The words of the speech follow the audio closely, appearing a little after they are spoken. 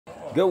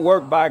good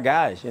work by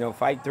guys.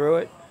 Fight through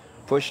it,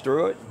 push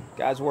through it.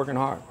 Guys working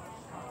hard.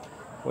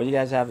 What do you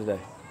guys have today?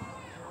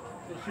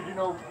 Should you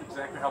know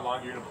exactly how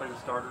long you're going to play the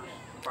starters?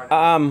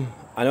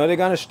 I know they're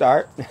going to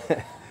start,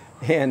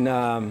 and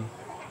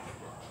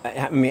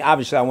I mean,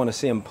 obviously, I want to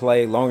see them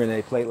play longer than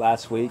they played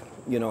last week.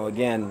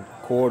 Again,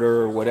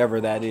 quarter,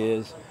 whatever that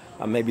is,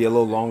 maybe a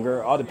little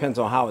longer. All depends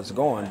on how it's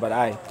going, but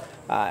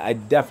I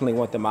definitely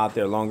want them out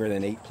there longer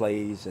than 8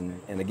 plays. And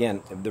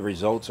again, if the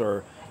results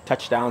are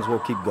touchdowns, we'll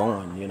keep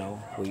going.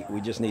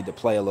 We just need to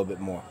play a little bit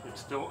more.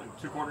 It's still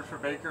 2 quarters for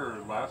Baker or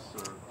less?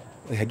 Or?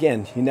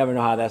 Again, you never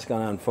know how that's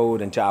going to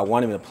unfold until I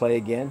want him to play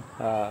again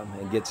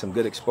and get some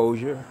good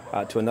exposure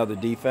to another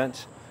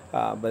defense.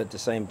 But at the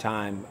same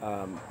time,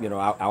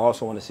 I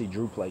also want to see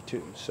Drew play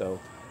too. So,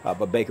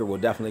 but Baker will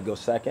definitely go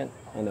second,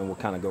 and then we'll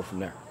kind of go from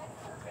there.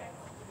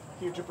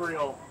 Hue Jackson,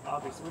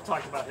 obviously, we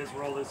talked about his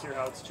role this year,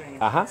 how it's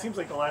changed. Uh-huh. It seems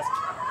like the last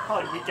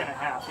probably week and a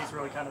half, he's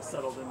really kind of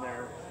settled in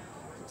there.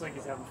 Looks like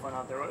he's having fun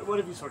out there. What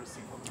have you sort of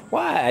seen from him?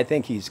 Well, I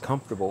think he's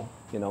comfortable,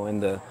 in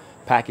the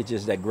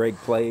packages that Greg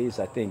plays.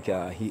 I think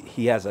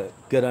he has a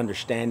good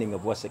understanding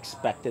of what's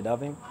expected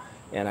of him,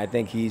 and I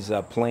think he's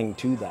playing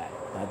to that.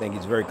 I think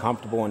he's very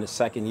comfortable in his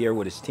second year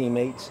with his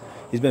teammates.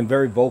 He's been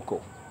very vocal,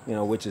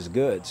 which is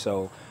good.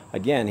 So,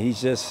 again,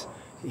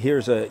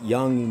 here's a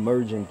young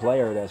emerging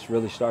player that's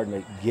really starting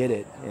to get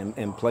it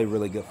and play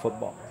really good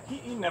football.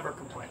 He never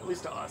complained, at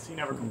least to us. He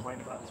never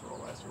complained about his role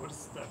last year. What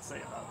does that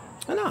say about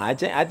him? No,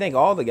 I think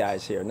all the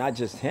guys here, not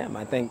just him.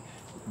 I think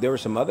there were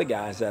some other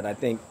guys that I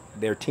think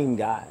they're team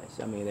guys.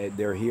 I mean,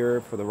 they're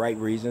here for the right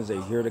reasons.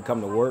 They're here to come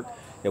to work.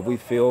 If we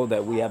feel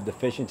that we have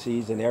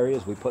deficiencies in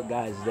areas, we put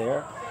guys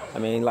there. I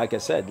mean, like I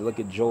said, look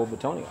at Joel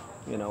Batonio.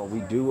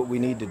 We do what we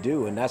need to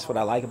do, and that's what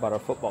I like about our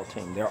football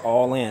team. They're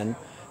all in,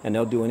 and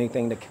they'll do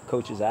anything the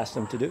coaches ask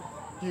them to do.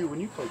 Hugh,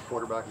 when you played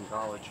quarterback in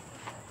college,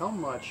 how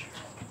much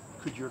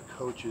could your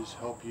coaches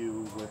help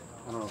you with,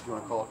 I don't know if you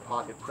want to call it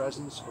pocket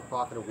presence or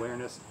pocket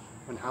awareness,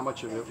 and how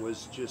much of it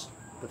was just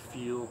the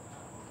feel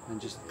and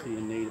just the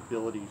innate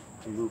ability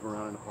to move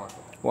around in the pocket?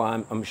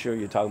 Well, I'm sure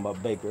you're talking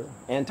about Baker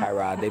and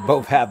Tyrod. They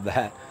both have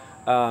that.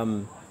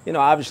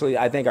 Obviously,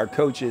 I think our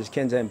coaches,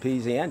 Ken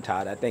Zampese and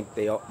Todd, I think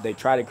they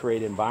try to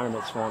create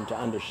environments for them to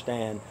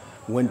understand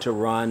when to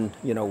run,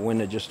 when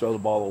to just throw the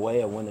ball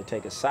away or when to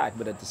take a sack.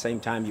 But at the same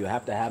time, you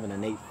have to have an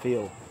innate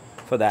feel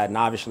for that. And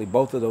obviously,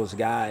 both of those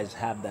guys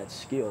have that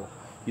skill.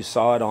 You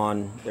saw it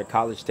on their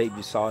college tape.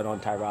 You saw it on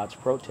Tyrod's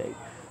pro tape.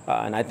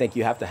 And I think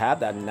you have to have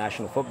that in the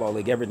National Football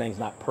League. Everything's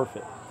not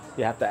perfect.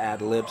 You have to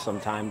add lib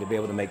sometime to be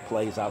able to make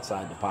plays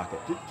outside the pocket.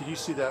 Did you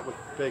see that with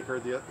Baker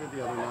the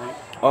other night?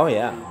 Oh,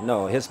 yeah.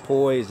 No, his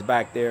poise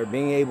back there,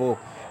 being able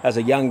as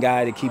a young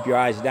guy to keep your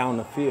eyes down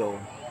the field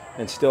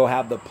and still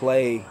have the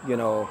play,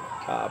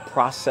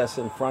 process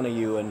in front of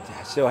you and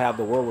still have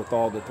the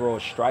wherewithal to throw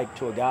a strike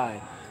to a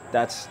guy,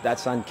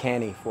 that's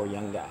uncanny for a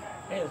young guy.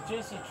 Hey, is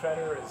J.C.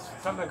 Treader, is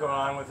something going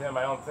on with him?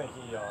 I don't think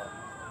he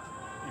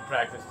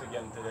practiced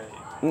again today.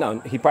 No,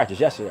 he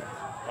practiced yesterday.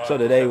 So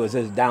today was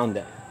his down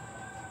day.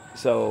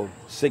 So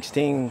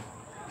 16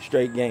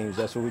 straight games,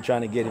 that's what we're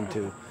trying to get him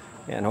to.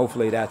 And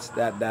hopefully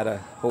that'll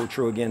hold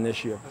true again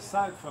this year.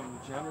 Aside from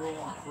general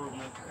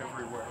improvement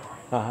everywhere,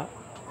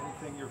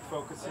 anything you're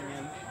focusing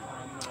in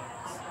on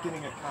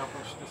getting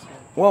accomplished this game?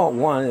 Well,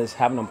 one is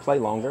having them play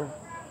longer.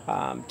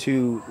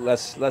 Two,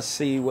 let's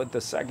see what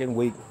the second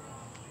week,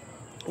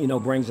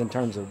 brings in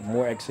terms of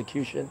more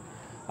execution,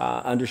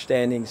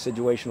 understanding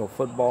situational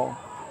football.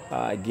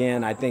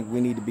 Again, I think we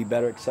need to be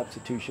better at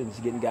substitutions,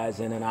 getting guys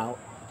in and out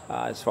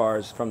as far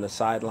as from the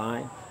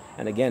sideline.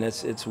 And again,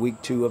 it's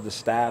week 2 of the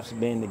staffs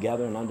being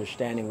together and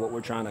understanding what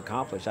we're trying to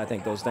accomplish. I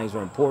think those things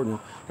are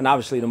important. And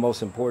obviously the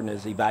most important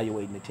is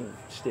evaluating the team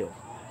still.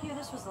 Hugh,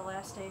 this was the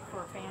last day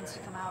for fans to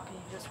come out.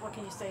 What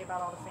can you say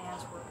about all the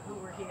fans who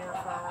were here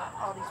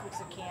for all these weeks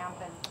of camp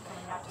and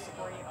coming out to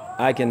support you?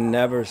 I can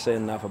never say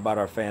enough about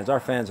our fans. Our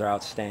fans are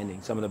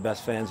outstanding, some of the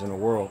best fans in the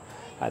world.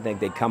 I think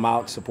they come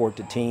out, support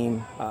the team.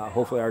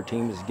 Hopefully our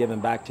team is giving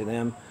back to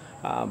them.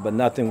 But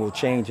nothing will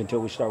change until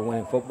we start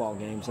winning football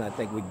games, and I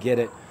think we get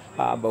it.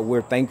 But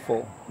we're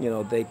thankful,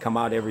 they come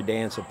out every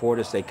day and support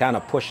us. They kind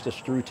of pushed us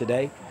through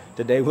today.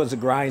 Today was a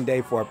grind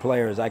day for our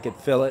players. I could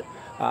feel it,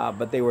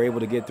 but they were able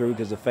to get through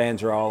because the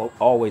fans are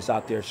always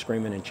out there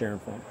screaming and cheering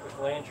for them. With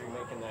Landry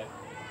making that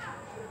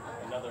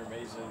another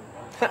amazing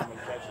uncommon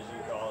catch, as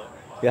you call it.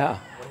 Yeah.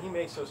 When he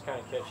makes those kind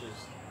of catches,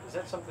 is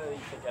that something that you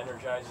think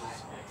energizes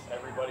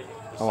everybody?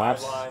 The Oh,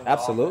 sideline,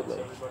 absolutely.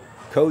 the offense, everybody?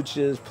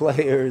 Coaches,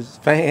 players,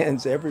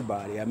 fans,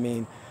 everybody. I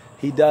mean,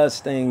 he does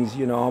things,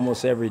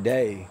 almost every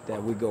day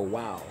that we go,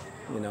 wow,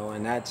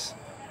 and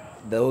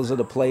those are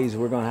the plays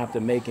we're going to have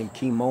to make in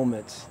key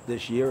moments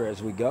this year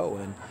as we go.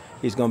 And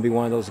he's going to be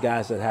one of those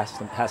guys that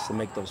has to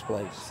make those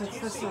plays. Since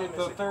this is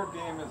the third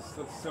game is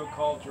the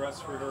so-called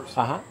dress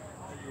rehearsal,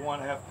 you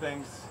want to have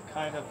things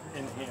kind of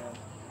in hand.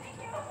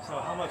 So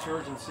how much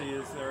urgency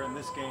is there in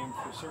this game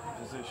for certain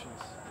positions?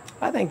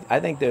 I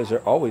think there's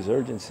always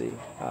urgency,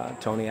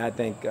 Tony. I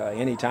think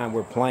anytime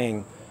we're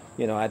playing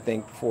I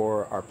think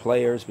for our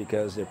players,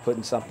 because they're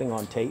putting something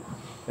on tape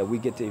that we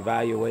get to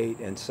evaluate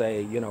and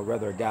say,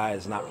 whether a guy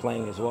is not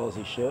playing as well as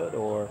he should,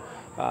 or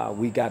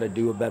we got to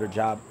do a better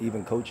job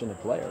even coaching the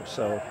players.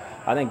 So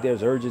I think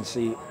there's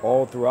urgency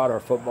all throughout our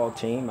football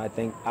team. I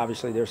think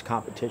obviously there's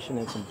competition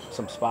in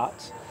some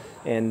spots,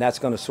 and that's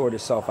going to sort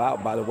itself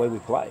out by the way we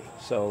play.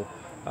 So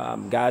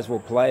guys will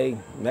play.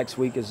 Next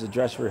week is the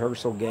dress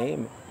rehearsal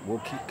game.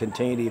 We'll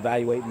continue to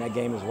evaluate in that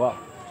game as well.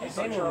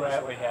 Daniel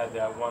Ratley had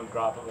that one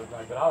drop it looked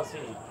like, but how's he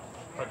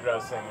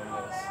progressing in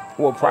this?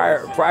 Well,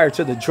 prior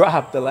to the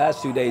drop, the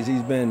last 2 days,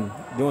 he's been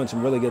doing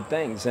some really good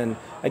things. And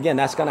again,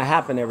 that's going to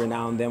happen every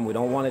now and then. We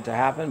don't want it to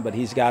happen, but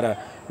he's got to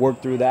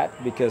work through that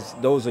because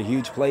those are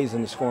huge plays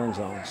in the scoring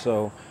zone.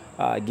 So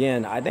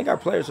again, I think our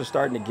players are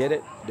starting to get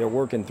it. They're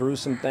working through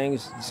some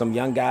things. Some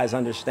young guys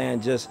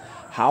understand just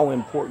how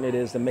important it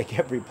is to make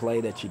every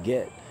play that you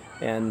get.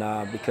 And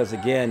because,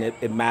 again,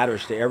 it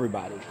matters to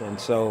everybody. And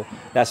so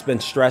that's been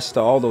stressed to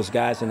all those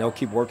guys, and they'll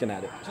keep working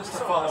at it. Just to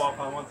follow up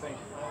on one thing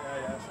I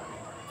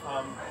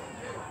asked,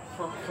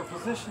 for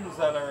positions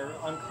that are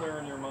unclear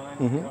in your mind,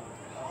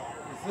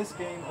 does this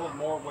game hold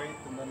more weight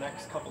than the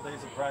next couple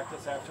days of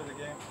practice after the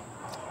game?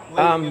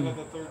 Leading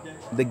into the third game?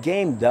 The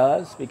game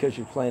does, because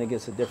you're playing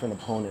against a different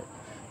opponent.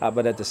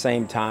 But at the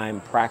same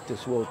time,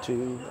 practice will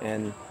too,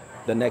 and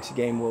the next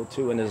game will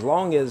too. And as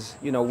long as,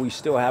 we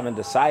still haven't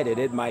decided,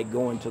 it might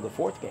go into the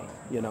fourth game,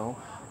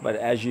 But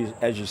as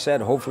you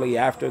said, hopefully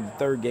after the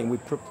third game, we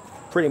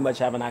pretty much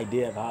have an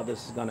idea of how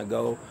this is going to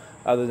go,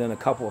 other than a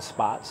couple of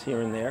spots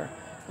here and there.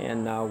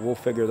 And we'll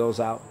figure those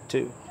out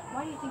too.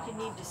 Why do you think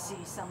you need to see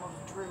some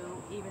of Drew,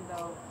 even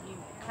though you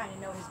kind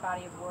of know his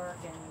body of work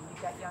and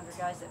you've got younger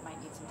guys that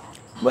might need some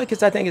help? Well,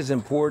 because I think it's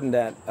important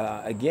that,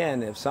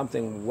 again, if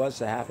something was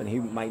to happen, he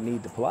might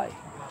need to play.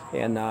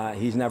 And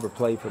he's never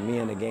played for me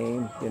in a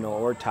game,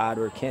 or Todd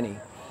or Kenny.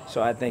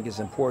 So I think it's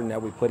important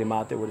that we put him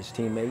out there with his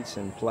teammates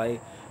and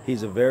play.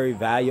 He's a very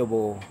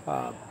valuable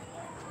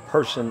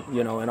person,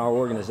 in our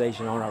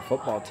organization, on our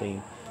football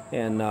team.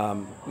 And,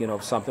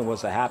 if something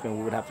was to happen,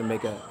 we would have to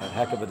make a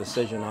heck of a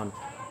decision on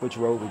which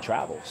road we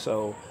travel.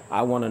 So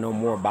I want to know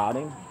more about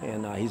him.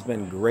 And he's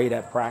been great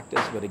at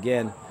practice. But,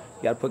 again,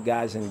 you got to put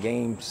guys in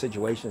game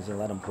situations and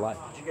let them play.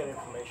 Did you get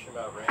information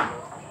about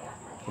Randall?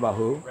 About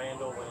who?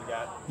 Randall, when he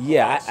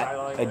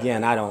got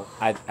Again,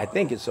 I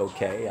think it's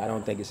okay. I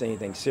don't think it's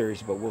anything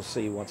serious, but we'll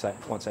see once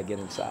I get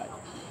inside.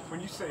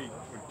 When you say,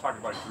 when talking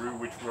about Drew,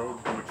 which road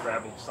you would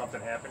travel if something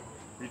happened,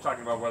 are you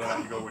talking about whether or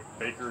not you go with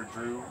Baker or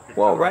Drew?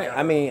 Well, right.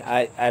 I mean,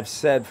 I've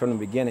said from the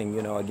beginning,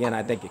 again,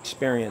 I think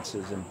experience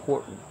is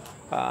important.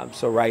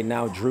 So right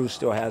now, Drew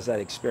still has that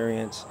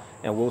experience,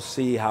 and we'll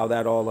see how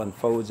that all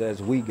unfolds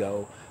as we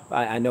go.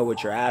 I know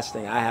what you're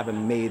asking. I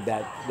haven't made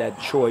that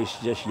choice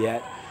just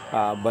yet.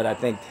 But I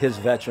think his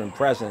veteran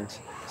presence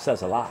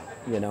says a lot.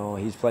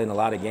 He's played in a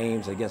lot of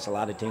games against a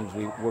lot of teams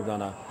we're going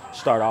to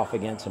start off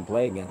against and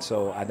play against.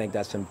 So I think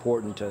that's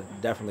important to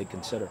definitely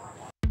consider.